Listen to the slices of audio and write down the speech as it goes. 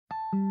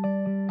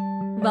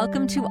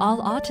Welcome to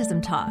All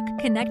Autism Talk,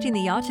 connecting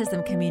the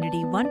autism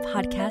community one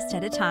podcast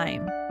at a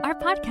time. Our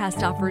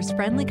podcast offers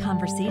friendly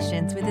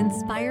conversations with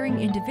inspiring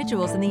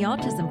individuals in the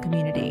autism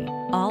community.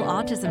 All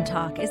Autism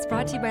Talk is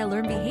brought to you by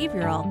Learn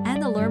Behavioral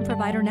and the Learn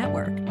Provider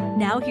Network.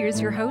 Now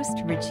here's your host,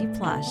 Richie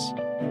Plush.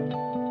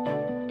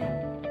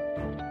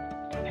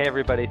 Hey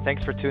everybody,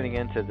 thanks for tuning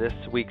in to this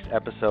week's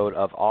episode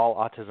of All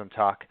Autism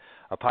Talk,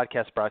 a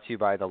podcast brought to you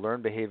by the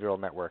Learn Behavioral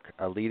Network,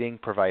 a leading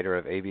provider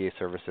of ABA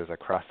services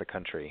across the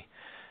country.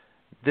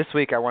 This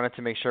week I wanted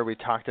to make sure we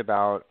talked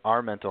about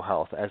our mental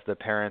health as the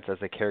parents, as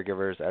the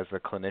caregivers, as the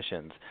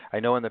clinicians.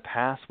 I know in the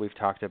past we've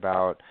talked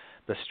about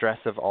the stress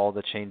of all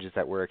the changes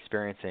that we're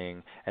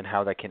experiencing and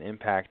how that can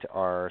impact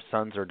our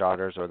sons or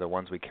daughters or the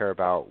ones we care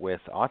about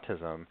with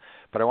autism.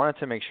 But I wanted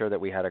to make sure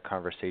that we had a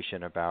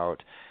conversation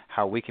about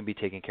how we can be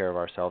taking care of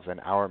ourselves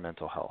and our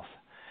mental health.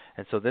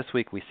 And so this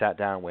week we sat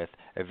down with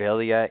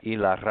Evelia y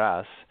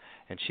Larraz,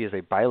 and she is a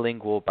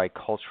bilingual,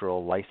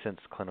 bicultural,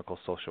 licensed clinical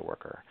social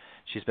worker.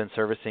 She's been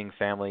servicing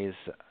families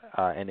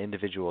and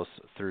individuals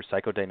through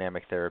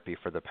psychodynamic therapy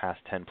for the past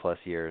 10-plus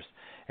years,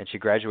 and she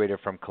graduated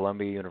from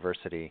Columbia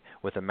University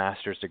with a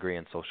master's degree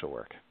in social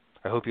work.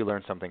 I hope you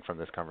learned something from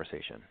this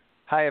conversation.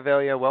 Hi,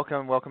 Evelia.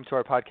 Welcome to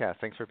our podcast.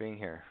 Thanks for being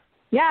here.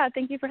 Yeah,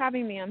 thank you for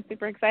having me. I'm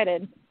super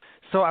excited.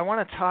 So I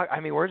want to talk,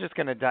 we're just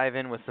going to dive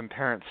in with some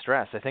parent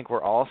stress. I think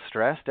we're all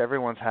stressed.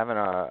 Everyone's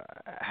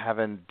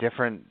having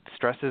different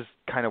stresses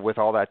kind of with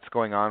all that's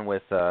going on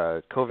with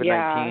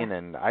COVID-19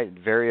 and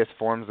various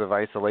forms of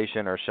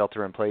isolation or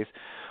shelter in place.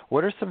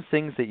 What are some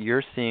things that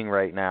you're seeing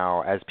right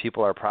now as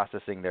people are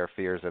processing their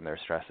fears and their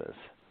stresses?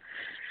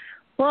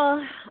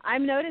 Well,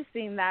 I'm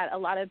noticing that a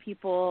lot of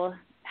people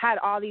had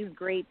all these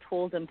great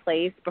tools in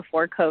place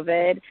before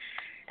COVID.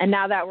 And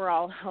now that we're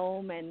all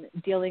home and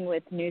dealing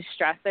with new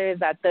stressors,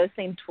 that those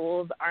same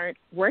tools aren't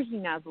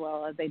working as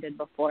well as they did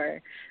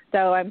before.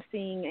 So I'm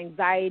seeing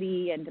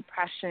anxiety and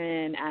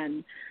depression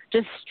and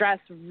just stress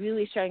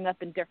really showing up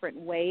in different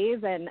ways,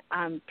 and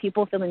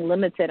people feeling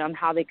limited on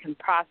how they can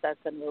process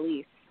and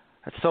release.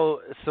 So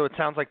it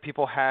sounds like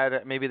people had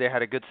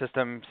a good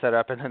system set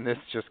up, and then this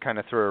just kind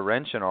of threw a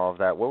wrench in all of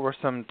that. What were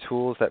some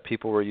tools that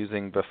people were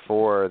using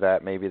before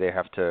that maybe they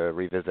have to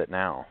revisit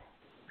now?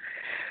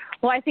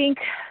 Well, I think,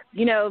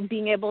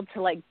 being able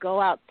to, go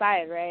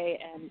outside, right,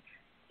 and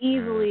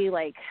easily,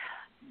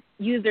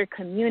 use their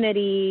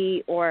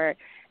community or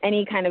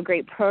any kind of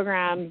great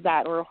programs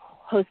that were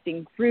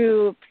hosting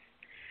groups,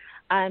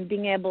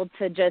 being able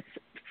to just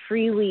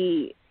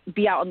freely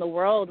be out in the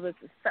world was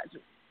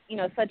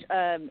such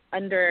an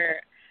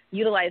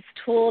underutilized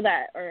tool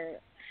or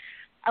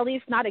at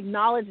least not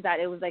acknowledged that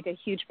it was, a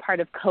huge part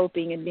of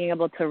coping and being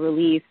able to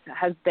release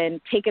has been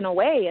taken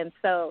away. And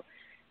so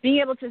being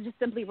able to just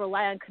simply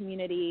rely on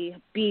community,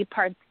 being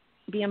part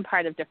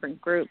of different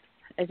groups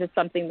is just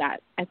something that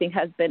I think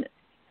has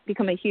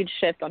become a huge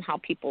shift on how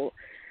people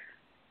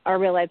are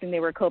realizing they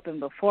were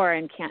coping before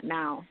and can't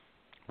now.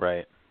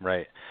 Right.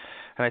 And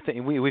I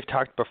think we've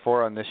talked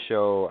before on this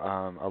show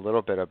a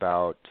little bit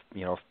about,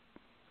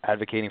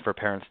 advocating for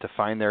parents to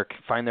find their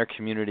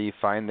community,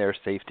 find their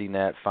safety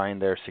net,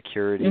 find their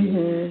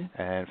security,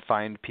 and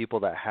find people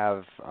that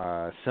have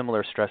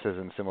similar stresses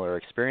and similar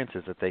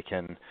experiences that they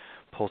can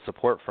pull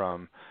support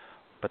from.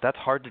 But that's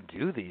hard to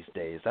do these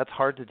days. That's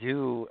hard to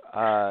do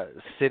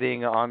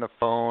sitting on the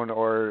phone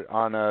or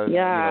on a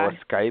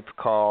Skype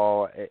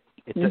call.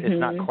 It's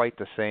not quite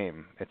the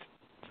same. It's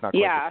not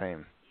quite the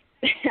same.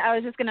 I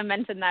was just going to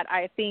mention that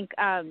I think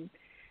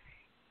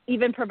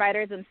even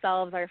providers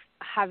themselves are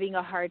having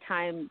a hard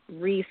time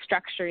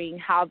restructuring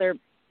how they're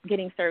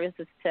getting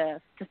services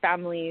to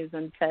families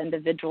and to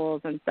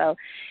individuals. And so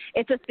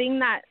it's a thing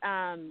that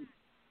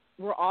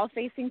we're all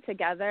facing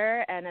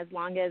together. And as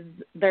long as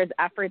there's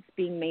efforts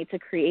being made to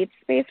create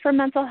space for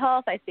mental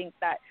health, I think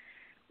that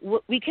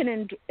we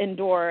can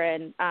endure.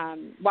 And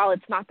while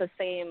it's not the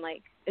same,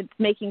 it's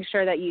making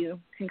sure that you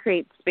can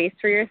create space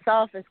for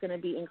yourself is going to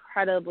be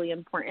incredibly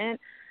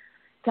important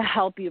to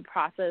help you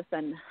process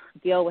and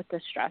deal with the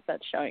stress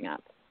that's showing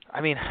up.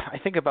 I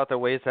think about the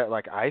ways that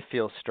I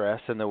feel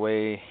stress and the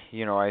way,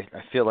 I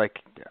feel like,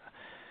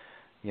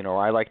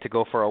 I like to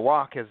go for a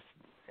walk.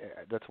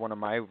 That's one of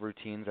my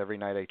routines. Every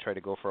night I try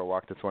to go for a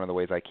walk. That's one of the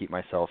ways I keep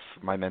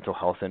my mental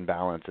health in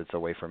balance. It's a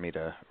way for me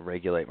to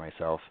regulate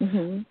myself.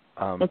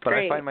 But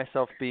great. I find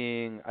myself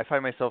being,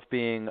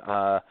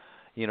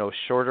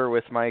 shorter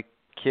with my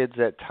kids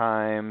at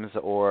times,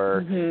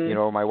 or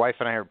my wife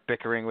and I are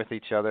bickering with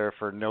each other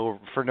for no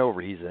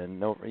reason.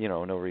 No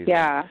reason.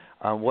 Yeah.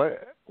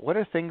 What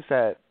are things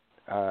that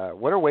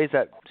what are ways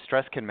that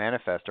stress can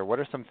manifest, or what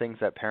are some things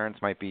that parents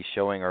might be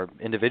showing or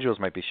individuals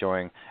might be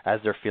showing as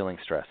they're feeling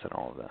stress in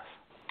all of this?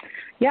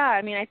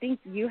 Yeah, I think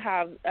you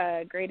have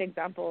a great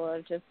example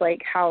of just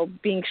how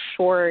being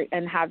short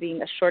and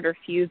having a shorter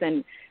fuse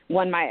than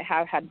one might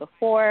have had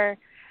before.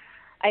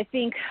 I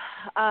think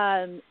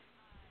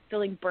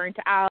feeling burnt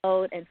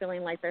out and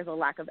feeling like there's a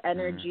lack of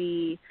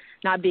energy,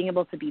 not being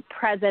able to be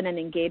present and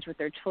engage with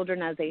their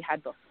children as they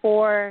had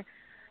before,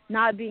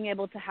 not being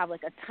able to have a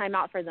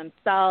timeout for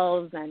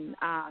themselves, and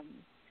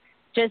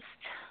just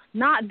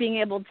not being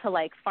able to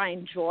like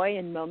find joy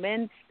in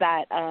moments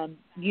that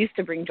used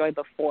to bring joy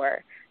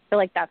before. I feel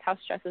like that's how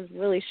stress is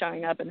really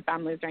showing up in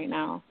families right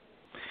now.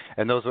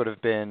 And those would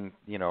have been,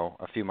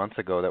 a few months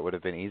ago, that would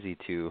have been easy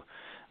to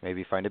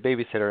maybe find a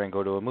babysitter and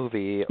go to a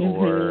movie,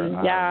 or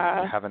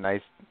have a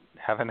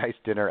nice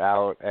dinner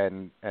out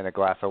and a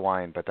glass of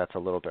wine, but that's a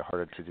little bit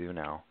harder to do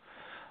now.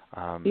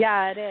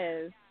 Yeah, it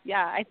is.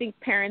 Yeah, I think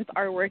parents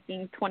are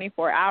working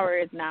 24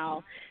 hours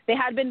now. They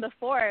had been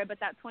before, but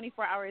that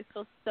 24 hours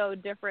feels so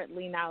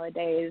differently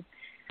nowadays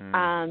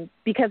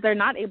because they're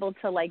not able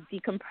to like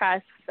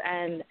decompress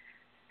and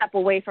step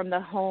away from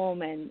the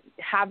home and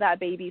have that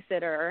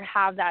babysitter or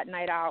have that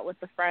night out with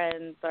the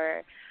friends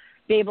or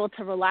be able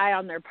to rely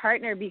on their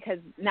partner, because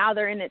now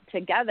they're in it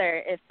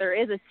together. If there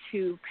is a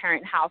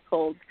two-parent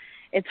household,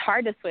 it's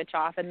hard to switch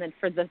off. And then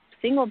for the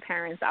single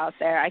parents out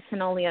there, I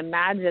can only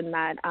imagine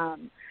that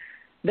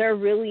they're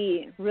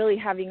really, really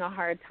having a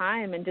hard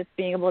time, and just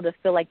being able to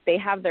feel like they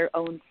have their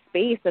own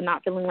space and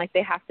not feeling like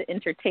they have to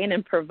entertain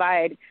and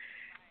provide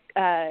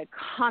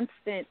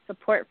constant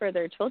support for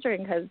their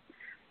children, because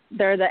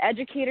they're the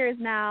educators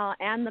now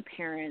and the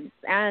parents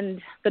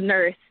and the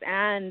nurse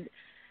and,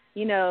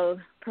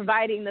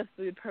 providing the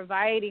food,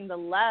 providing the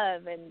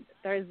love, and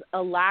there's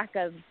a lack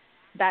of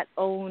that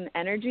own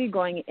energy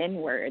going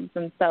inwards.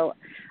 And so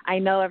I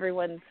know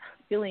everyone's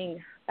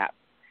feeling that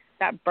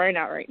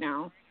burnout right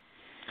now.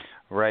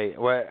 Right.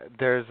 Well,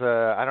 there's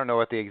I don't know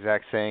what the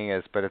exact saying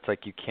is, but it's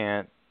like you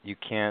can't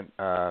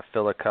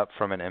fill a cup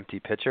from an empty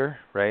pitcher,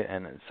 right?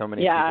 And so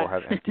many people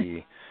have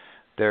empty.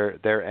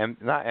 They're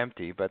not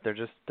empty, but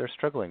they're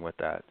struggling with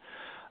that.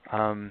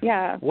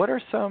 What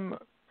are some?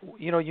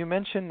 You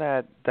mentioned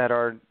that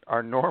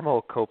our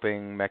normal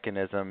coping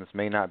mechanisms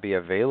may not be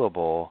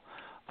available.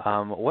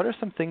 What are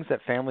some things that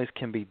families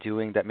can be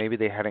doing that maybe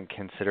they hadn't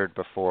considered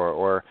before?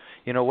 Or,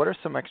 what are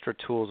some extra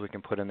tools we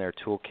can put in their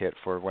toolkit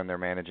for when they're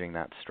managing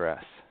that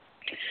stress?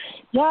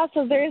 Yeah,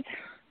 so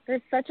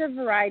there's such a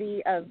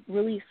variety of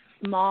really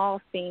small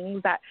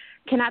things that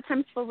can at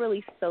times feel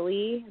really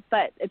silly,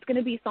 but it's going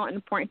to be so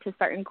important to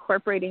start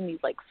incorporating these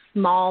like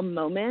small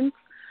moments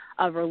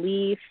of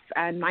relief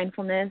and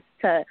mindfulness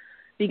to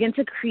begin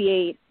to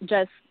create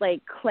just like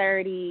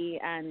clarity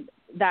and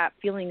that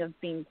feeling of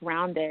being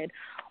grounded.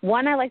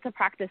 One I like to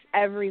practice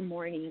every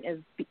morning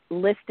is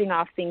listing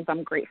off things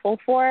I'm grateful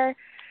for.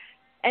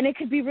 And it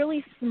could be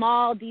really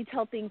small,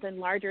 detailed things and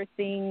larger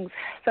things.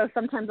 So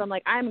sometimes I'm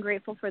like, I'm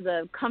grateful for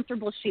the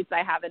comfortable sheets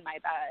I have in my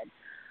bed.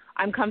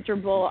 I'm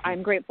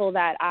grateful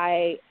that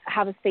I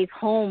have a safe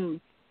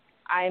home.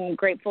 I'm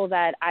grateful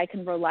that I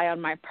can rely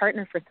on my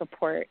partner for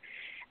support.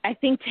 I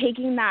think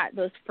taking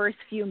those first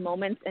few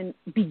moments and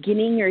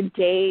beginning your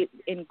day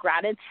in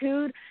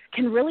gratitude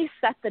can really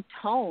set the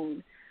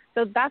tone.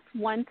 So that's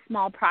one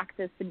small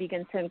practice to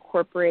begin to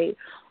incorporate.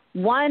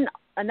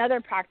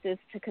 Another practice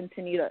to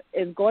continue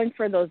is going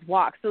for those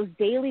walks, those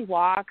daily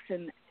walks,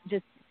 and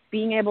just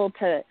being able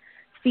to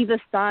see the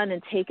sun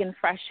and take in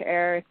fresh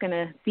air is going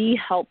to be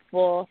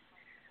helpful.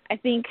 I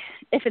think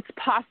if it's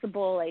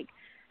possible, like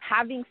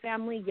having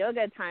family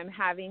yoga time,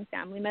 having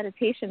family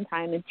meditation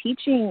time, and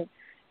teaching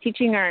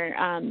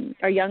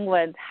our young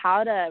ones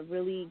how to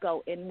really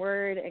go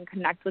inward and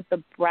connect with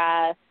the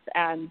breath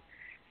and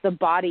the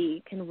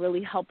body can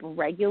really help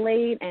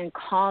regulate and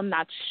calm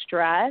that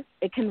stress.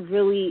 It can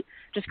really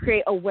just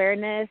create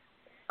awareness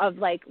of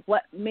like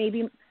what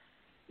maybe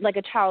like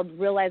a child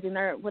realizing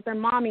what their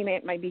mommy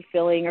might be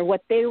feeling or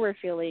what they were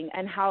feeling,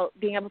 and how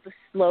being able to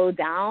slow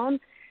down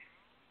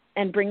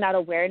and bring that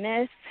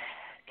awareness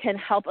can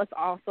help us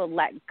also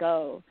let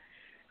go.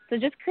 So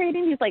just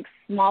creating these like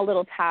small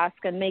little tasks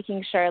and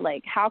making sure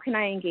like how can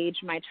I engage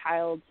my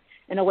child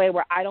in a way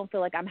where I don't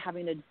feel like I'm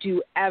having to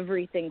do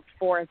everything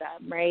for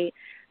them, right?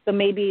 So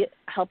maybe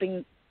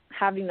having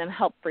them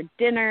help for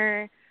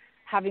dinner,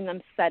 having them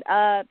set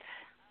up,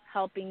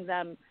 helping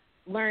them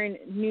learn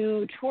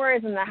new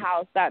chores in the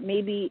house that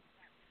maybe,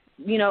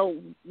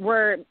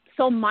 were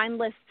so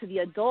mindless to the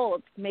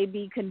adults,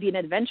 maybe could be an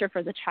adventure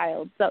for the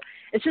child. So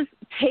it's just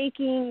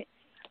taking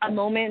a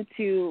moment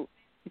to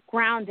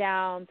ground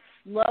down,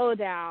 slow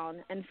down,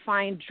 and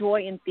find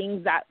joy in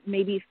things that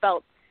maybe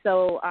felt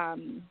so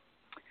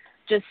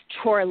just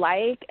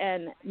chore-like,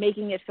 and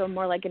making it feel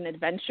more like an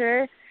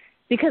adventure.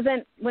 Because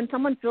then when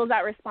someone feels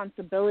that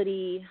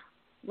responsibility,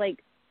 like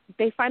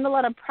they find a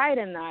lot of pride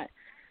in that.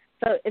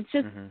 So it's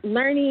just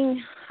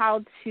learning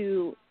how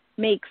to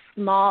make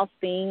small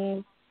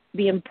things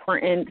be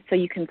important so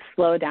you can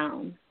slow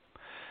down.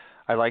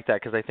 I like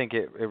that because I think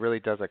it really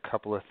does a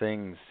couple of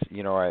things.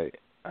 I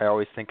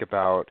always think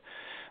about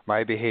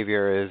my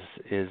behavior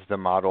is the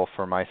model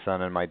for my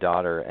son and my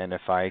daughter, and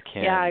if I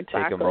can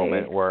take a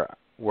moment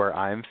where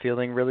I'm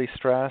feeling really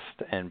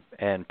stressed and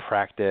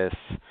practice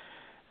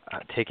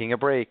taking a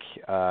break,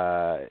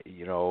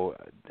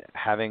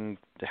 having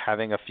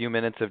a few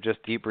minutes of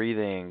just deep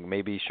breathing,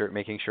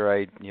 making sure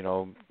I,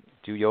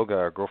 do yoga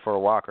or go for a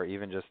walk, or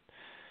even just,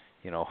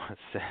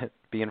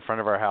 be in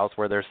front of our house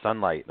where there's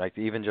sunlight. Like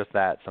even just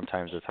that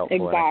sometimes is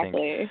helpful.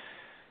 Exactly.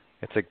 And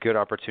it's a good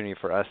opportunity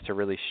for us to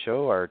really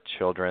show our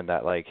children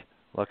that, like,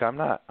 look, I'm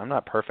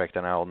not perfect,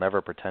 and I will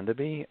never pretend to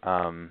be.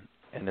 And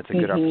it's a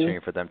good opportunity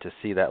for them to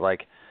see that,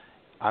 like,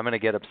 I'm going to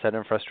get upset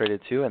and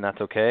frustrated too, and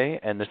that's okay,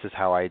 and this is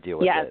how I deal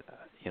with it,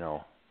 you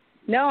know.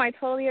 No, I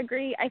totally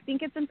agree. I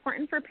think it's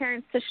important for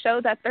parents to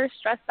show that they're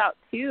stressed out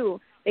too.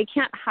 They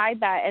can't hide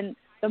that. And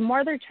the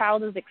more their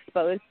child is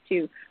exposed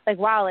to, like,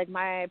 wow, like,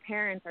 my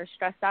parents are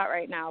stressed out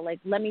right now, like,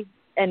 let me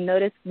and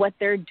notice what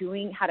they're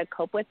doing, how to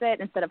cope with it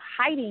instead of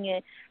hiding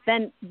it,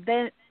 then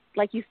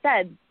like you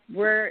said,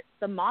 we're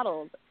the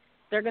models.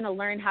 They're going to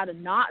learn how to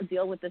not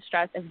deal with the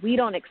stress if we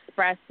don't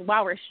express,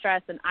 wow, we're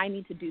stressed and I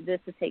need to do this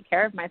to take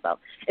care of myself.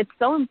 It's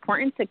so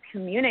important to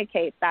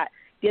communicate that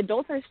the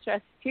adults are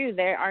stressed too.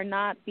 They are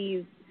not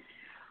these,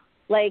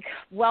 like,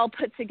 well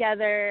put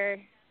together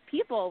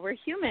people. We're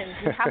humans.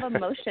 We have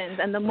emotions.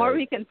 And the more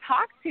we can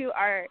talk to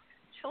our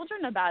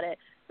children about it,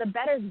 the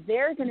better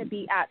they're going to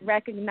be at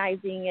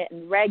recognizing it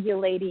and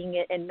regulating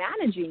it and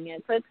managing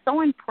it. So it's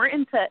so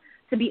important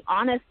to be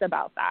honest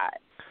about that.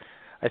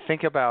 I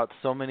think about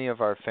so many of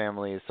our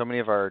families, so many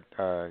of our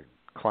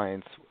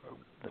clients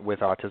with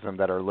autism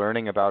that are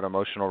learning about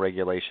emotional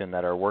regulation,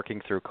 that are working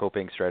through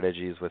coping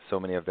strategies with so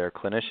many of their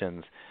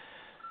clinicians.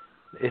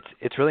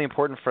 It's really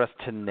important for us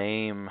to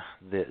name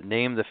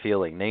the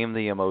feeling, name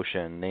the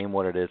emotion, name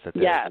what it is that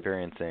they're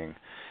experiencing.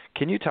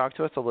 Can you talk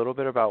to us a little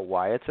bit about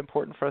why it's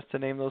important for us to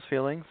name those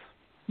feelings?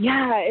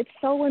 Yeah, it's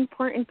so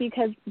important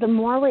because the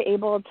more we're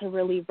able to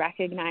really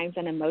recognize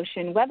an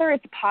emotion, whether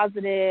it's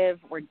positive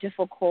or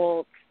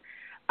difficult,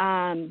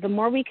 the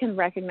more we can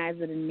recognize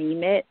it and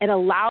name it, it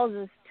allows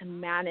us to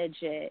manage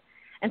it.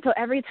 And so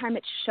every time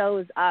it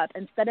shows up,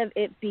 instead of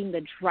it being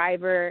the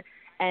driver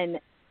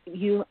and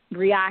you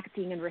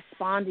reacting and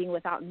responding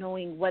without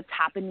knowing what's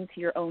happening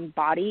to your own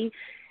body,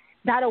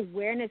 that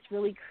awareness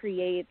really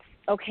creates,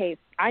 okay,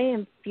 I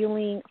am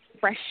feeling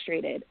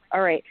frustrated.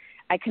 All right,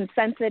 I can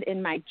sense it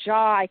in my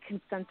jaw. I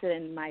can sense it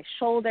in my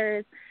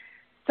shoulders.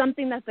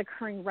 Something that's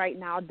occurring right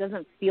now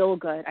doesn't feel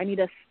good. I need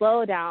to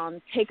slow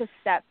down, take a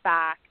step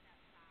back,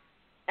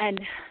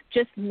 and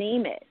just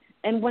name it.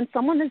 And when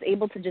someone is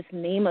able to just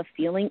name a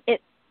feeling,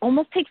 it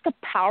almost takes the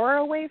power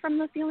away from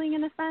the feeling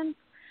in a sense.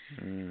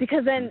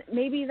 Because then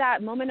maybe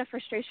that moment of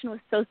frustration was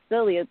so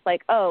silly. It's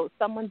like, oh,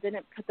 someone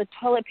didn't put the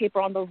toilet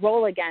paper on the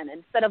roll again.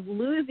 Instead of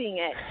losing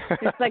it,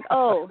 it's like,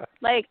 oh,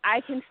 like,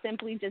 I can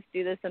simply just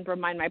do this and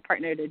remind my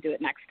partner to do it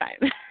next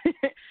time.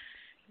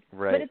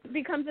 Right. But it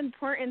becomes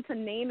important to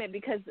name it,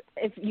 because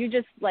if you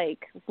just, like,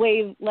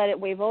 let it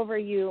wave over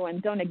you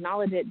and don't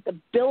acknowledge it, the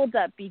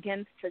buildup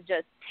begins to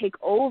just take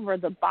over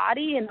the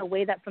body in a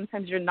way that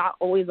sometimes you're not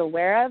always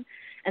aware of.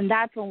 And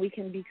that's when we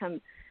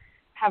can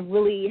have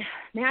really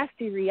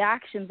nasty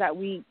reactions that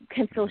we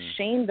can feel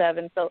shamed of.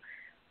 And so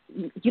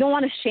you don't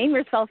want to shame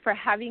yourself for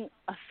having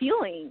a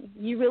feeling.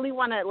 You really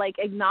want to, like,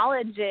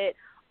 acknowledge it,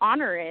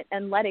 honor it,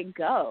 and let it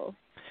go.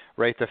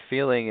 Right. The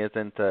feeling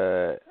isn't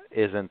the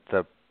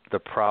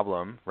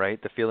problem,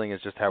 right? The feeling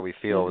is just how we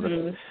feel,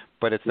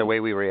 but it's the way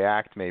we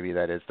react maybe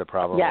that is the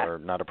problem or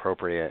not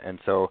appropriate. And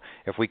so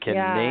if we can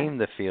name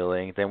the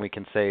feeling, then we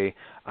can say,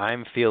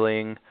 I'm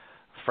feeling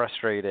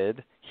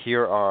frustrated.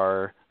 Here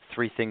are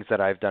 3 things that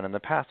I've done in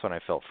the past when I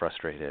felt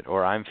frustrated,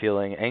 or I'm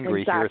feeling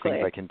angry. Here are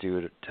things I can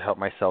do to help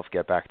myself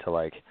get back to,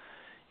 like,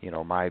 you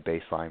know, my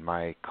baseline,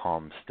 my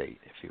calm state,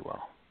 if you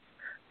will.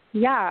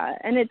 Yeah,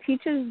 and it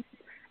teaches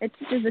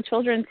the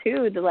children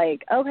too to,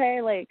 like, okay,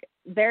 like,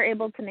 they're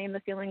able to name the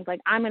feelings.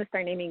 Like, I'm going to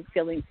start naming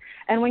feelings.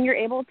 And when you're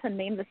able to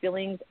name the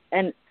feelings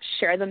and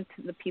share them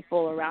to the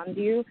people around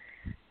you,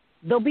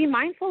 they'll be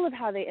mindful of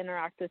how they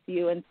interact with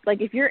you. And, like,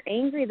 if you're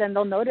angry, then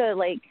they'll know to,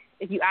 like,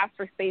 if you ask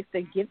for space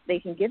to give, they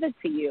can give it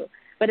to you.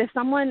 But if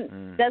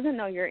someone doesn't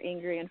know you're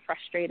angry and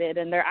frustrated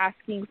and they're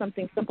asking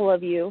something simple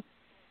of you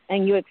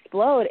and you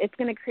explode, it's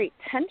going to create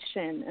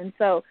tension. And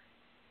so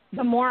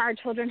the more our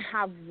children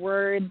have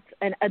words,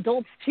 and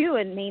adults too,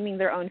 in naming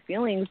their own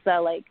feelings,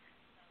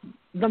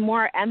 the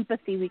more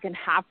empathy we can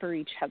have for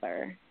each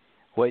other.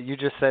 What you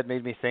just said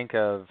made me think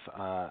of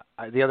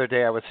the other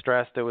day I was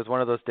stressed. It was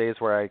one of those days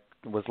where I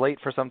was late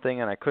for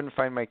something and I couldn't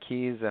find my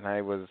keys, and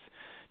I was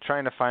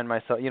trying to find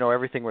myself. You know,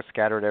 everything was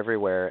scattered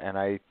everywhere, and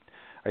I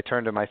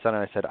turned to my son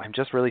and I said, I'm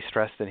just really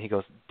stressed. And he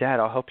goes, Dad,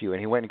 I'll help you.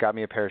 And he went and got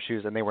me a pair of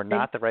shoes, and they were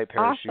not the right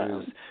pair of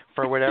shoes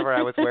for whatever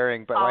I was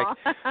wearing. But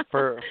like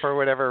for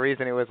whatever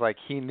reason, it was like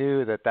he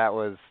knew that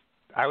was,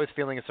 I was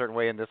feeling a certain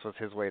way, and this was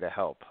his way to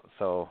help.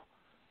 So.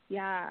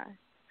 Yeah,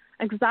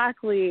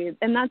 exactly.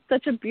 And that's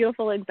such a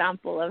beautiful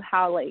example of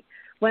how, like,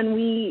 when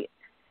we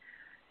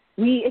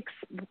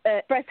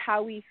express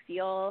how we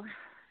feel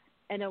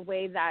in a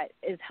way that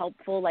is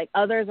helpful, like,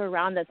 others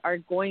around us are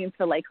going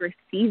to, like,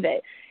 receive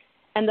it.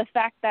 And the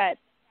fact that,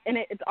 and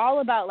it's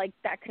all about, like,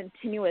 that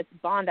continuous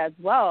bond as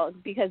well,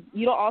 because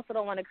you also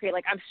don't want to create,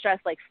 like, I'm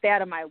stressed, like, stay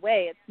out of my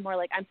way. It's more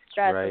like, I'm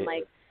stressed, right, and,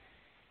 like,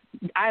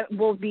 I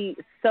will be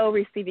so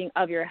receiving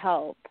of your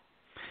help.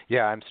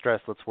 Yeah, I'm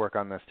stressed, let's work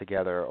on this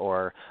together,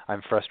 or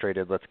I'm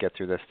frustrated, let's get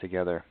through this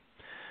together.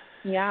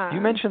 Yeah.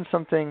 You mentioned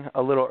something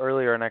a little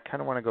earlier, and I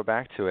kind of want to go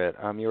back to it.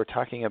 You were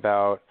talking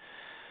about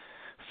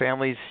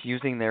families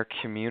using their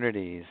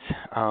communities.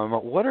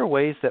 What are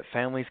ways that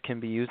families can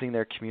be using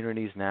their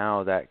communities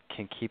now that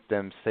can keep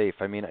them safe?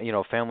 I mean,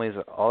 families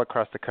all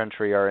across the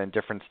country are in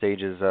different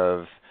stages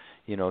of,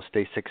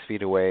 stay 6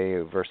 feet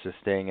away versus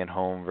staying at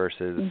home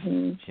versus,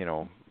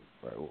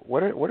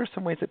 what are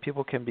some ways that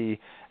people can be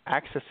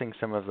accessing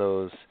some of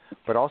those,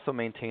 but also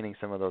maintaining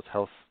some of those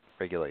health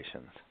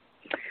regulations?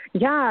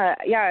 Yeah,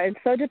 it's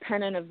so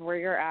dependent of where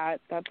you're at.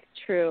 That's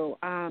true.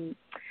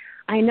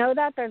 I know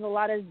that there's a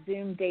lot of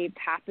Zoom dates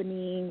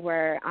happening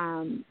where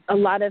a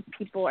lot of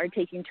people are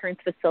taking turns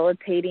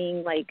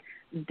facilitating like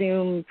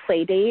Zoom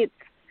play dates.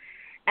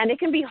 And it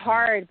can be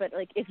hard, but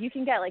like if you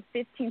can get like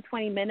 15,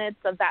 20 minutes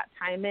of that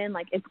time in,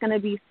 like it's going to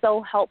be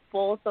so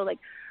helpful. So like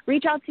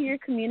reach out to your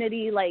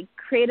community, like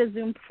create a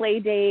Zoom play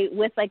date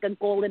with like a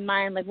goal in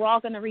mind. Like we're all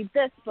going to read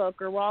this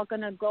book, or we're all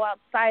going to go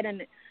outside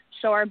and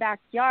show our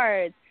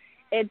backyards.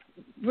 It's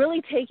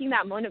really taking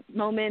that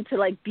moment to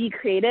like be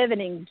creative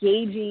and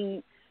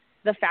engaging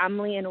the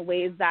family in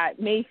ways that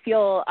may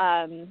feel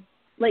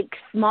like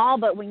small,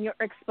 but when you're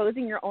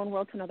exposing your own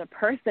world to another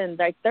person,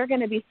 like they're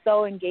going to be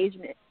so engaged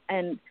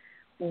and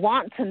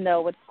want to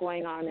know what's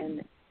going on,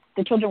 and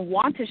the children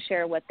want to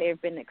share what they've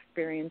been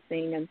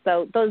experiencing. And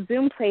so those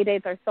Zoom play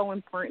dates are so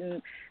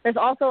important. There's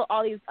also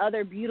all these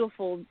other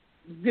beautiful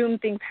Zoom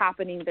things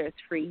happening. There's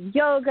free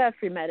yoga,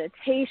 free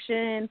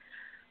meditation,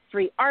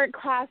 free art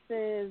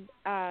classes.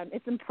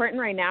 It's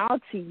important right now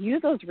to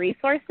use those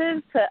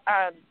resources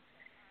to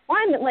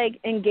one, like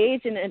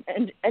engage in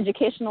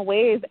educational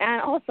ways,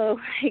 and also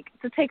like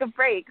to take a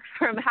break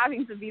from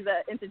having to be the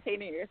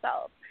entertainer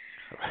yourself.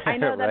 I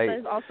know that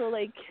there's also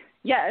like,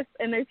 yes,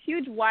 and there's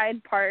huge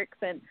wide parks,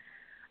 and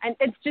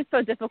it's just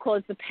so difficult.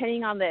 It's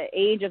depending on the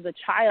age of the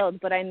child,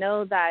 but I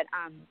know that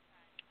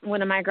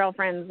one of my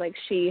girlfriends, like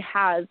she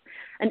has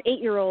an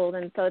 8-year-old,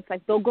 and so it's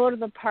like they'll go to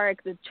the park.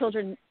 The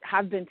children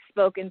have been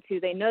spoken to.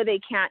 They know they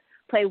can't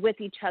play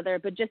with each other,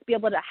 but just be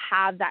able to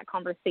have that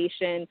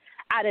conversation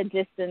at a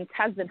distance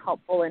has been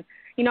helpful. And,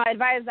 I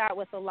advise that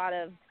with a lot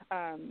of,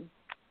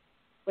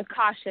 with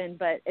caution,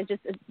 but it's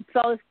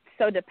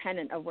so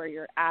dependent of where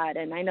you're at.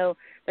 And I know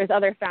there's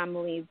other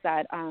families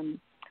that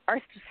are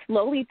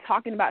slowly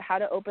talking about how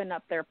to open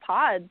up their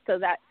pods so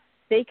that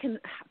they can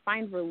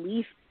find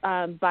relief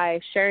by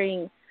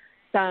sharing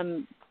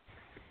some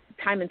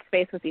time and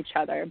space with each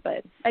other.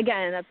 But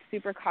again, that's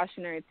super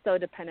cautionary. It's so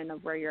dependent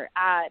of where you're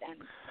at,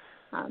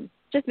 and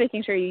just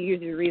making sure you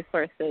use your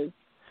resources.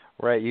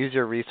 Right, use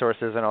your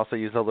resources and also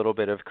use a little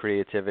bit of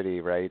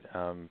creativity, right?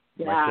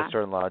 My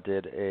sister-in-law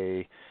did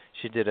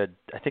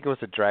I think it was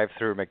a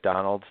drive-through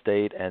McDonald's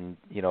date, and,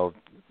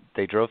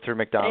 they drove through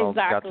McDonald's,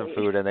 got some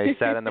food, and they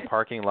sat in the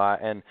parking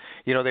lot, and,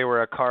 they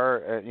were a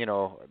car,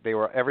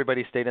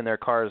 everybody stayed in their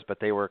cars, but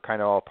they were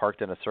kind of all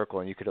parked in a circle,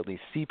 and you could at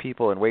least see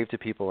people and wave to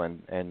people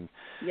and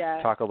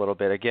talk a little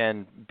bit.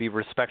 Again, be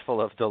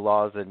respectful of the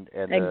laws and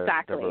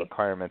the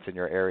requirements in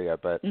your area,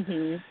 but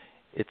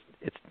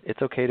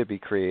it's okay to be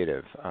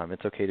creative.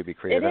 It's okay to be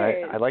creative.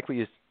 And I like what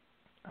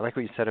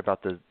you said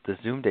about the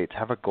Zoom dates.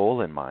 Have a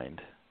goal in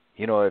mind.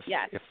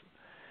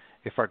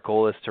 If our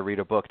goal is to read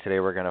a book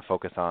today, we're going to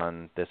focus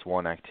on this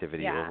one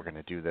activity, or we're going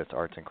to do this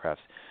arts and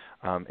crafts.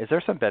 Is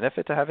there some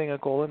benefit to having a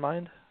goal in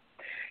mind?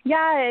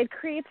 Yeah, it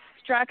creates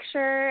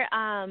structure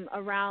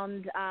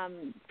around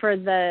for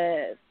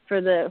the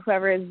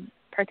whoever is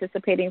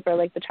participating, for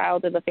like the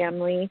child or the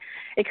family.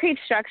 It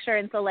creates structure,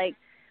 and so like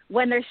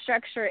when there's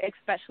structure,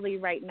 especially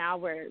right now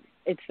where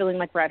it's feeling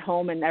like we're at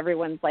home and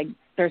everyone's like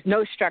there's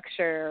no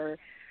structure.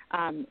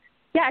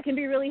 It can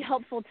be really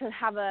helpful to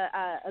have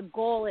a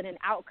goal and an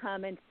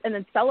outcome, and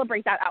then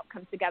celebrate that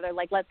outcome together.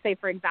 Like, let's say,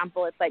 for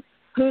example, it's like,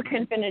 who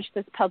can finish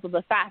this puzzle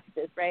the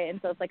fastest, right? And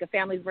so it's like a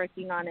family's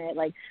working on it.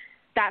 Like,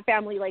 that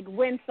family, like,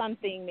 wins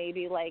something.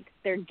 Maybe, like,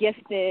 they're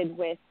gifted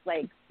with,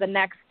 like, the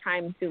next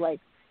time to, like,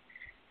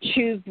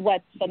 choose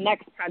what the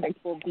next project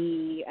will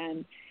be.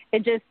 And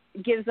it just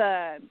gives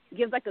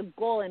like, a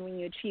goal, and when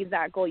you achieve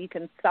that goal, you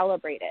can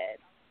celebrate it.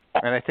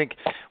 And I think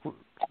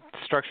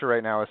structure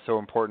right now is so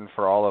important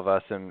for all of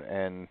us,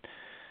 and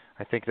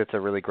I think that's a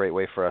really great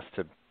way for us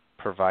to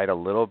provide a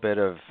little bit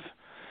of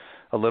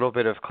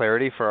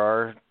clarity for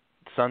our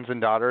sons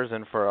and daughters,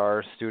 and for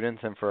our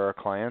students, and for our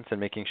clients, and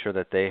making sure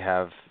that they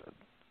have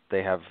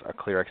a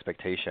clear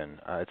expectation.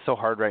 It's so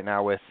hard right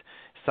now with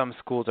some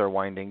schools are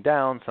winding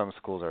down, some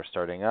schools are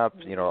starting up.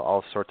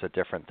 All sorts of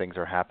different things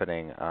are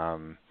happening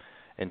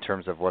in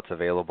terms of what's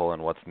available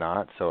and what's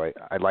not. So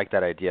I like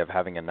that idea of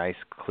having a nice,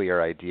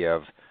 clear idea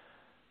of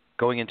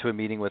going into a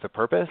meeting with a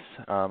purpose.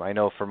 I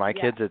know for my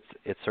kids,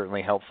 it's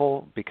certainly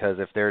helpful, because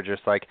if they're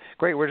just like,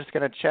 great, we're just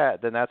going to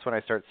chat, then that's when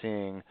I start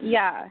seeing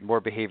more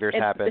behaviors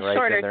happen, right?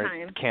 Shorter then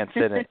time. Can't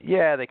sit in,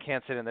 they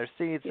can't sit in their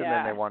seats, and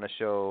then they want to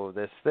show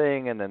this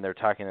thing, and then they're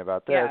talking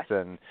about this,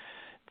 and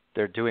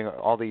they're doing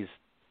all these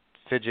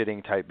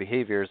fidgeting type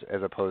behaviors,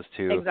 as opposed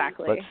to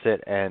let's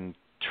sit and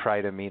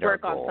try to meet our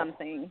goal. Work on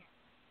something.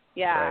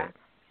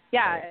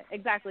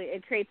 Exactly.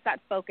 It creates that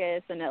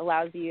focus, and it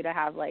allows you to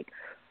have like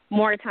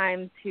more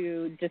time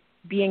to just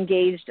be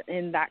engaged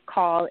in that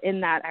call,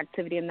 in that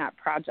activity, in that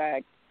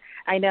project.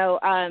 I know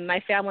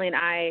my family and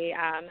I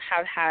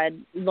have had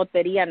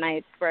loteria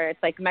nights where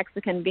it's like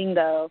Mexican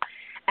bingo,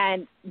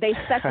 and they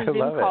set the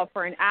Zoom call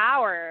for an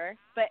hour,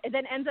 but it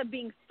then ends up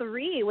being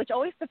 3, which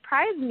always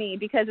surprised me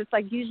because it's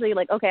like usually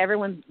like, okay,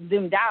 everyone's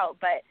zoomed out,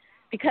 but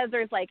because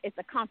there's like, it's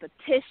a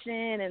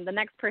competition and the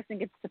next person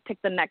gets to pick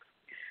the next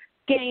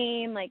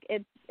game, like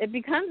it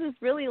becomes this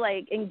really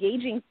like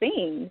engaging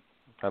thing.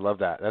 I love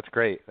that. That's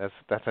great.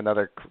 That's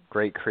another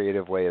great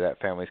creative way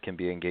that families can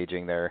be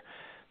engaging their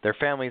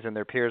families and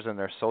their peers and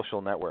their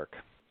social network.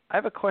 I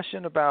have a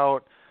question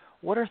about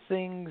what are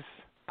things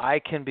I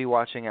can be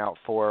watching out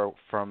for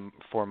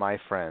my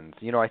friends.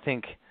 You know, I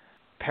think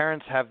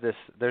parents have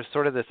there's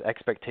sort of this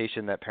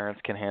expectation that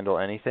parents can handle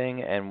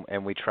anything,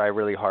 and we try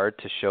really hard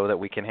to show that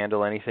we can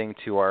handle anything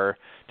to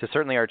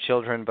certainly our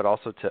children, but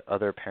also to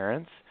other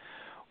parents.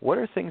 What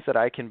are things that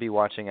I can be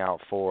watching out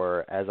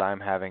for as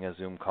I'm having a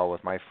Zoom call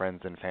with my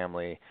friends and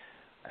family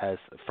as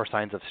for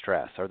signs of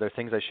stress? Are there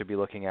things I should be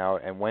looking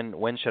out, and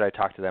when should I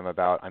talk to them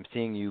about, I'm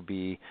seeing you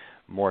be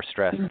more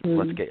stressed,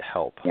 let's get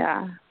help?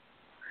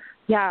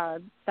 Yeah,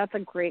 that's a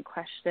great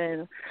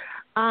question.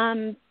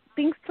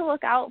 Things to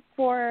look out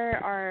for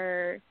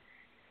are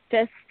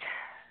just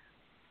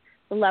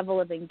the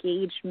level of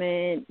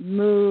engagement,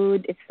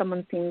 mood, if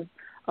someone seems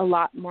a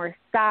lot more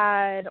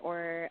sad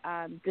or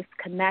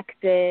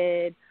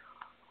disconnected,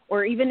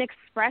 or even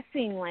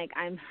expressing like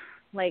I'm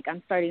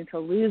starting to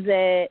lose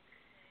it,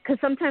 because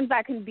sometimes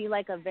that can be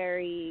like a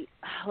very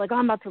like, oh,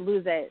 I'm about to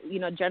lose it,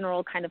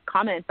 general kind of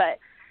comment, but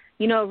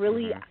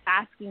really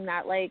asking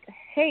that, like,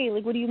 hey,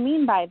 like, what do you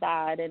mean by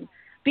that? And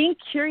being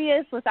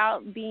curious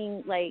without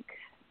being like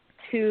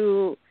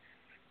too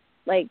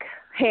like,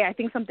 hey, I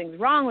think something's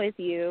wrong with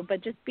you,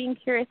 but just being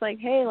curious, like,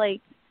 hey,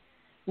 like,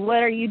 what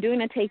are you doing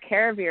to take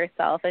care of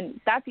yourself? And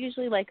that's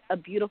usually like a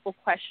beautiful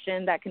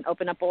question that can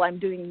open up, well, I'm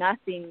doing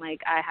nothing,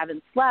 like I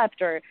haven't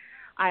slept, or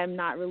I'm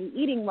not really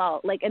eating well.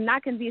 Like, and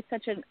that can be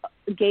such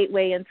a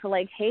gateway into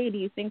like, hey, do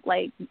you think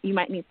like you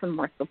might need some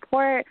more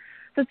support?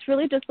 So it's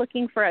really just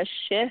looking for a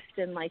shift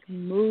in like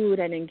mood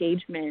and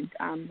engagement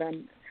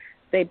than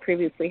they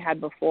previously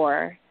had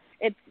before.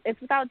 It's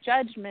without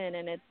judgment,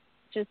 and it's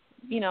just,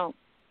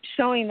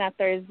 showing that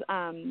there's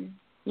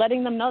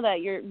letting them know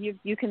that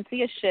you can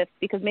see a shift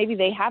because maybe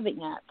they haven't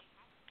yet.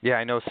 Yeah,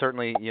 I know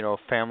certainly,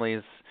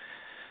 families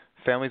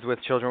with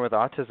children with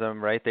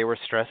autism, right? They were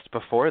stressed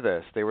before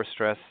this. They were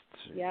stressed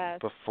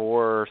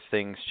before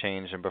things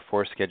changed and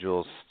before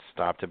schedules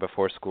stopped and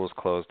before schools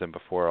closed and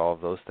before all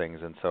of those things.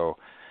 And so,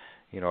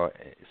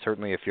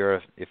 certainly if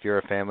you're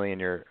a family and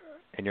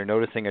you're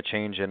noticing a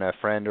change in a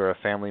friend or a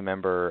family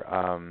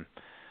member,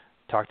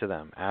 talk to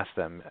them, ask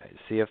them,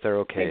 see if they're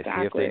okay,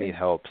 see if they need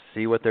help,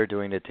 see what they're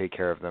doing to take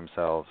care of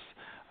themselves.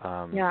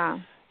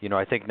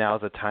 I think now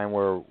is a time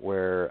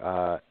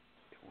where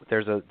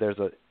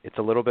it's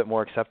a little bit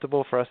more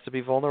acceptable for us to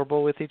be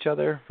vulnerable with each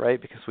other,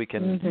 right? Because we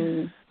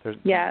can,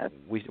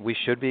 we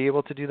should be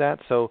able to do that.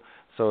 So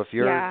if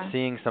you're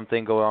seeing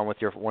something go on with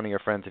one of your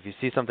friends, if you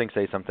see something,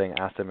 say something,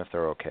 ask them if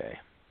they're okay.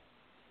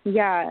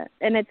 Yeah,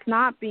 and it's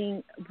not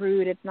being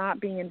rude, it's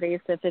not being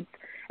invasive.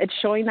 It's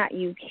showing that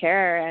you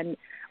care, and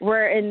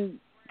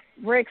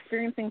we're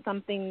experiencing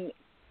something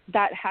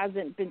that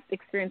hasn't been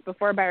experienced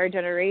before by our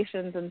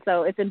generations, and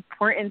so it's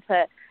important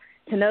to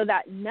know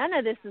that none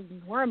of this is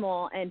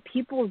normal, and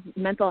people's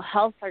mental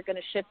health are going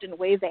to shift in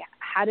ways they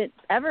hadn't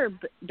ever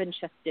been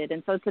shifted.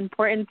 And so it's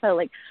important to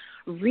like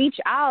reach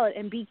out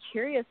and be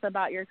curious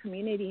about your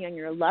community and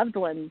your loved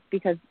ones,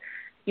 because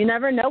you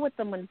never know what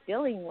someone's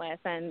dealing with.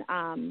 And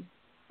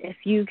if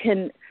you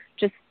can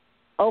just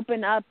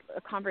open up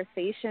a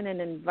conversation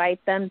and invite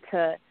them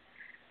to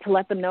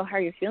let them know how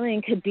you're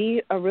feeling, could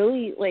be a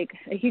really like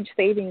a huge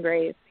saving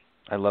grace.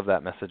 I love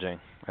that messaging.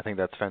 I think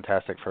that's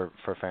fantastic for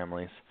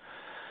families.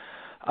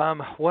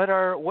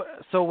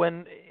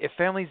 If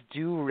families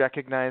do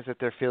recognize that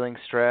they're feeling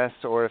stress,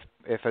 or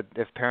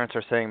if parents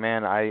are saying,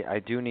 man,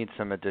 I do need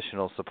some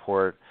additional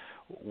support,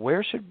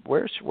 where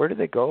do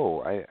they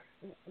go?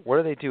 What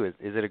do they do? Is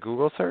it a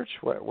Google search?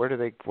 Where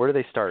do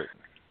they start?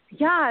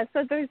 Yeah,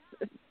 so there's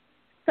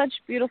such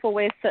beautiful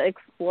ways to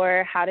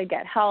explore how to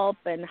get help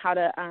and how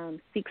to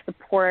seek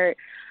support.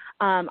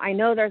 I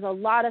know there's a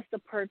lot of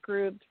support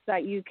groups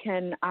that you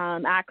can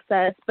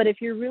access, but if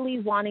you're really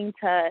wanting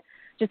to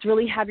just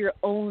really have your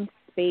own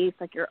space,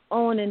 like your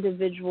own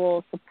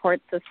individual support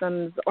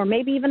systems, or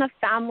maybe even a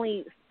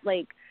family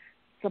like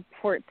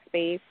support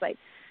space, like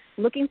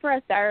looking for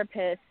a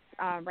therapist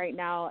right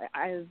now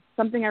is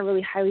something I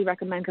really highly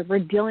recommend, because we're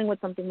dealing with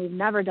something we've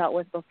never dealt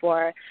with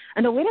before.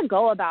 And the way to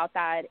go about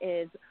that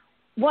is,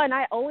 one,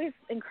 I always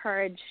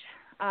encourage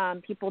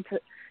people to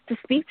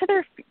speak to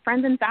their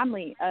friends and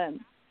family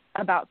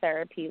about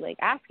therapy, like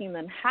asking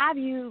them, have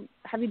you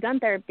done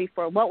therapy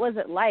before? What was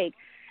it like?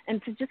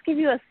 And to just give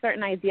you a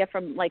certain idea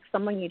from like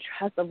someone you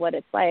trust of what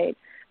it's like.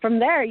 From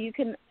there,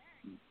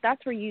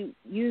 that's where you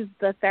use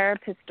the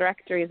therapist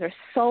directories. There's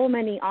so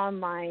many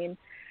online.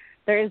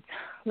 There's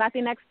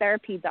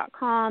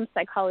LatinxTherapy.com,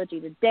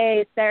 Psychology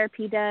Today,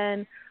 Therapy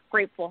Den,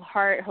 Grateful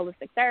Heart,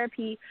 Holistic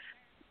Therapy.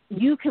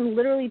 you can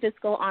literally just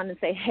go on and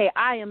say, hey,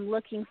 I am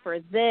looking for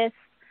this,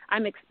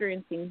 I'm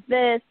experiencing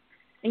this,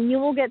 and you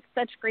will get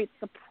such great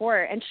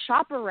support. And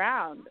shop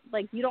around.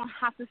 Like, you don't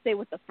have to stay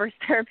with the first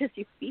therapist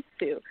you speak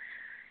to.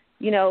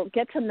 You know,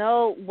 get to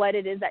know what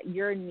it is that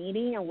you're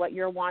needing and what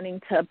you're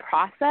wanting to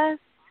process.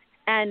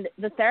 And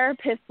the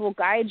therapist will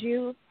guide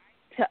you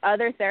to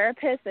other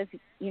therapists if,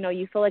 you know,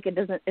 you feel like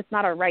it's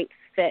not a right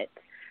fit.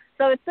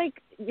 So it's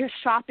like you're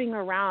shopping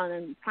around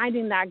and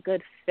finding that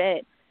good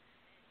fit.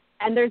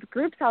 And there's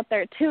groups out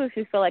there, too, if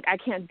you feel like I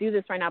can't do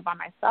this right now by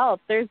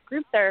myself. There's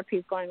group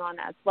therapies going on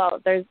as well.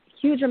 There's a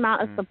huge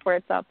amount of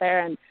supports out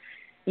there, and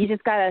you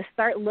just got to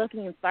start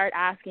looking and start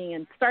asking.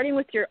 And starting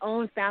with your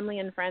own family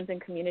and friends and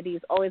community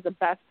is always the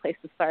best place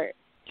to start.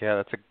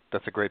 Yeah,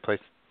 that's a great place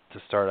to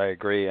start. I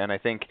agree. And I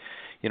think,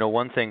 you know,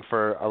 one thing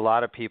for a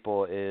lot of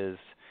people is,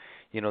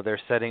 you know,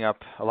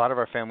 a lot of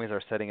our families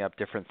are setting up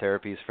different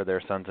therapies for their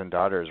sons and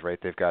daughters, right?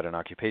 They've got an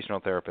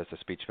occupational therapist, a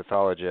speech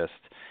pathologist,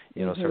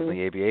 you know,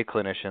 certainly ABA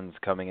clinicians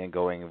coming and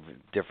going,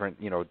 different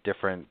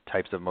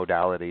types of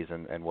modalities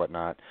and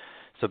whatnot.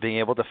 So being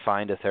able to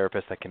find a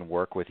therapist that can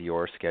work with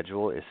your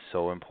schedule is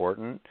so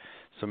important.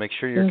 So make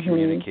sure you're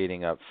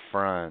communicating up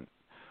front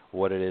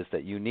what it is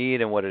that you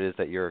need and what it is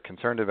that you're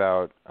concerned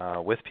about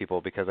with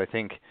people, because I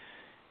think,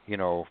 you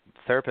know,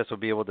 therapists will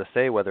be able to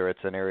say whether it's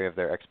an area of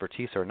their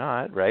expertise or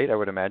not, right? I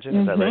would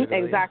imagine. Is that right?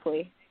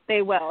 Exactly.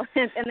 They will,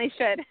 and they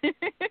should.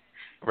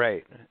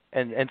 Right.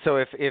 And so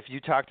if you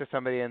talk to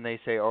somebody and they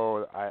say,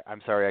 oh,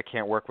 I'm sorry, I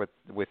can't work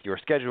with your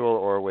schedule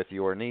or with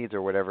your needs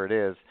or whatever it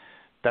is,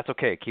 that's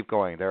okay. Keep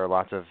going. There are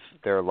lots of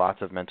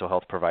mental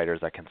health providers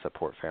that can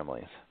support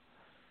families.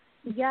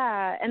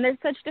 Yeah, and there's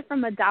such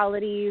different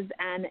modalities,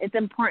 and it's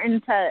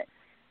important to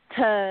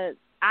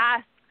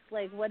ask,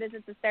 like, what is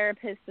it the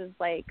therapist is,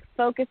 like,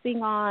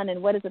 focusing on,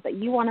 and what is it that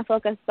you want to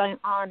focus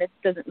on? If it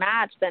doesn't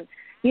match, then,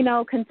 you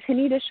know,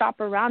 continue to shop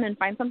around and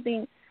find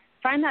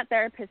that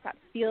therapist that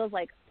feels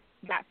like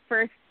that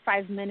first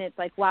 5 minutes,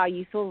 like, wow,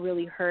 you feel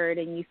really heard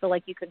and you feel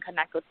like you can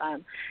connect with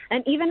them.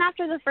 And even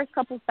after the first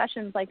couple of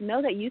sessions, like,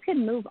 know that you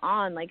can move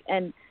on, like,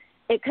 and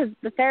because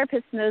the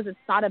therapist knows it's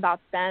not about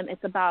them,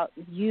 it's about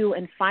you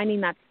and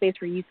finding that space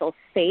where you feel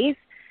safe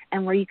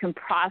and where you can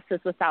process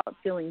without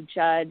feeling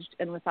judged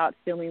and without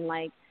feeling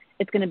like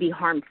it's going to be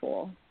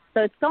harmful.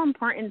 So it's so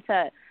important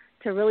to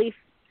really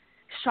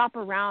shop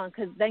around,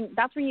 because then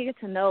that's when you get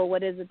to know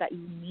what is it that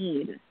you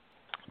need.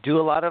 Do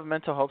a lot of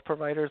mental health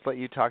providers let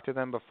you talk to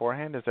them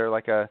beforehand? Is there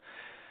like a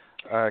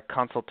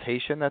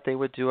consultation that they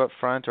would do up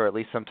front, or at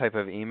least some type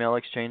of email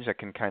exchange that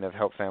can kind of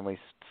help families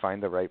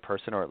find the right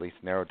person, or at least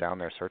narrow down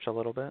their search a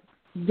little bit?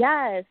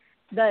 Yes.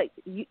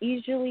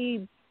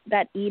 Usually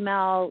that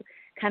email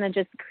kind of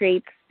just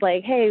creates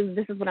like, hey,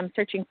 this is what I'm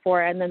searching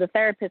for. And then the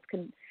therapist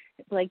can,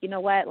 like, you know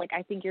what, like,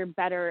 I think you're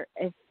better,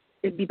 if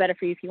it'd be better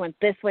for you if you went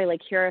this way,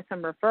 like, here are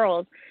some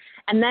referrals.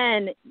 And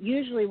then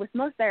usually with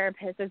most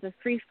therapists, there's a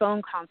free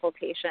phone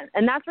consultation.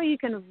 And that's where you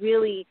can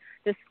really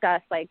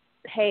discuss, like,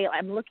 hey,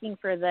 I'm looking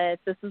for this.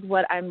 This is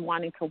what I'm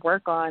wanting to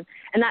work on.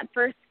 And that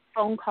first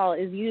phone call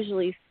is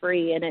usually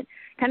free. And it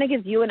kind of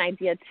gives you an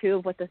idea, too,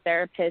 of what the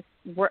therapist,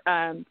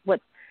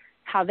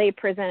 how they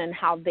present and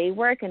how they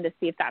work, and to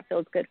see if that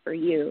feels good for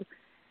you.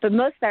 But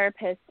most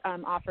therapists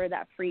offer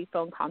that free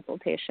phone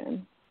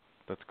consultation.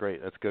 That's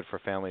great. That's good for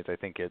families. I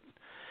think it,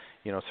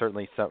 you know,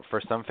 certainly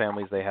for some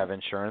families they have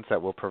insurance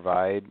that will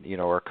provide, you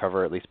know, or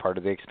cover at least part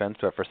of the expense.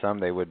 But for some,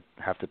 they would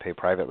have to pay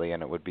privately,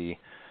 and it would be,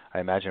 I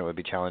imagine it would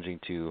be challenging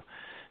to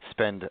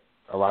spend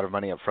a lot of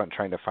money up front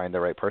trying to find the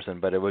right person.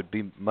 But it would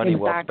be money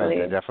well spent,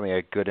 and definitely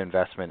a good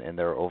investment in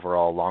their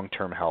overall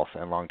long-term health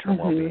and long-term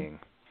well-being.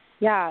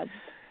 Yeah,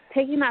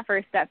 taking that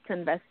first step to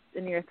invest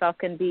in yourself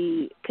can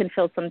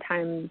feel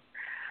sometimes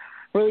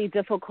really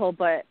difficult,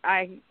 but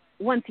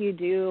once you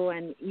do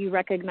and you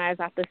recognize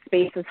that the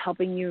space is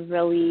helping you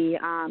really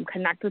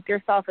connect with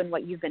yourself and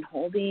what you've been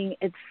holding,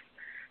 it's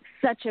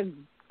such a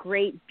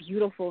great,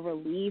 beautiful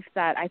relief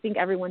that I think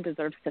everyone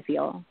deserves to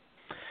feel.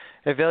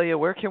 Evelia,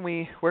 where can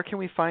we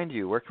find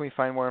you? Where can we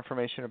find more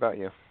information about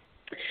you?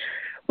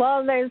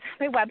 Well, there's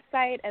my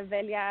website,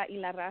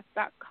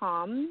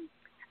 eveliaylarraz.com.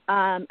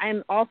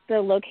 I'm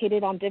also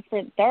located on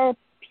different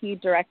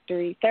therapist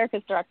directories.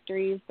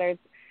 There's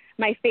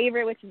my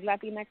favorite, which is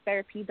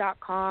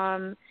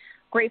latinxtherapy.com,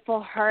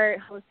 Grateful Heart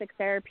Holistic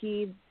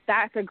Therapy.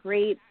 That's a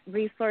great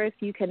resource.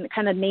 You can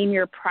kind of name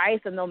your price,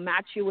 and they'll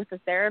match you with a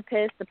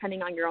therapist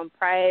depending on your own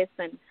price.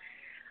 And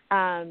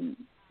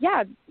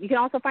you can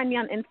also find me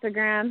on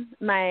Instagram,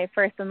 my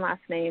first and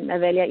last name,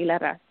 Evelia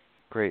Larraz.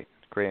 Great,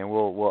 and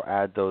we'll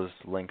add those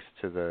links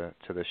to the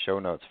show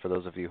notes for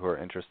those of you who are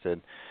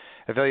interested.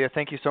 Evelia,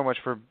 thank you so much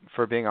for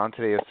being on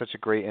today. It's such a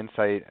great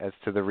insight as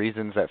to the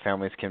reasons that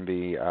families should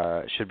be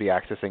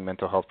accessing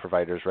mental health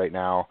providers right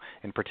now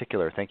in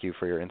particular. Thank you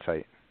for your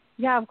insight.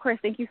 Yeah, of course.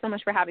 Thank you so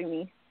much for having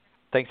me.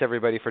 Thanks,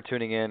 everybody, for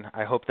tuning in.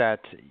 I hope that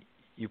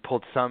you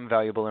pulled some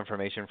valuable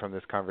information from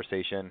this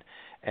conversation.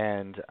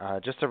 And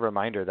just a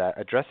reminder that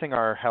addressing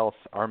our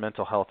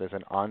mental health is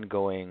an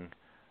ongoing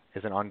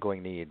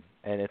need.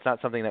 And it's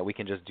not something that we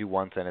can just do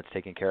once and it's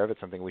taken care of. It's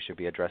something we should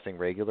be addressing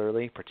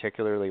regularly,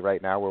 particularly right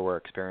now where we're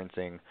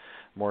experiencing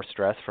more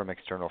stress from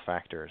external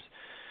factors.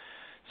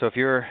 So if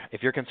you're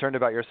concerned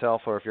about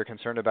yourself or if you're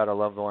concerned about a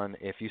loved one,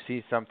 if you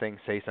see something,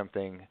 say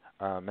something.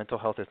 Mental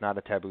health is not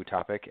a taboo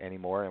topic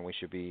anymore, and we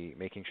should be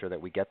making sure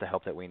that we get the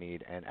help that we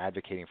need and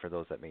advocating for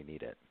those that may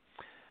need it.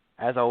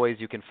 As always,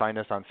 you can find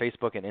us on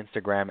Facebook and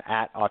Instagram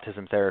at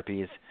Autism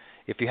Therapies.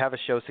 If you have a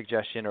show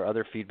suggestion or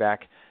other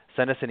feedback,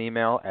 send us an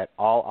email at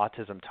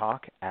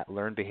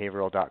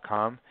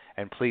allautismtalk@learnbehavioral.com,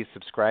 and please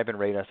subscribe and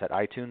rate us at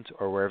iTunes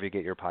or wherever you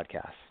get your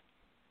podcasts.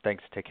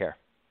 Thanks. Take care.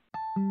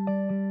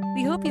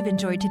 We hope you've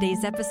enjoyed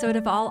today's episode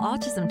of All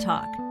Autism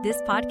Talk.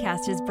 This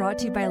podcast is brought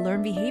to you by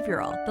Learn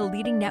Behavioral, the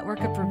leading network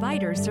of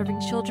providers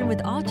serving children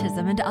with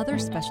autism and other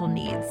special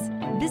needs.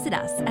 Visit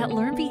us at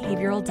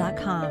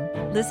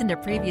learnbehavioral.com. Listen to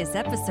previous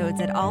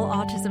episodes at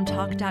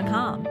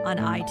allautismtalk.com, on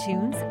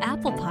iTunes,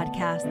 Apple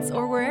Podcasts,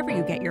 or wherever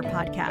you get your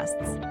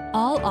podcasts.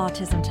 All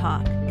Autism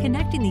Talk,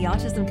 connecting the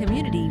autism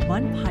community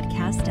one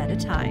podcast at a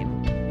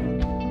time.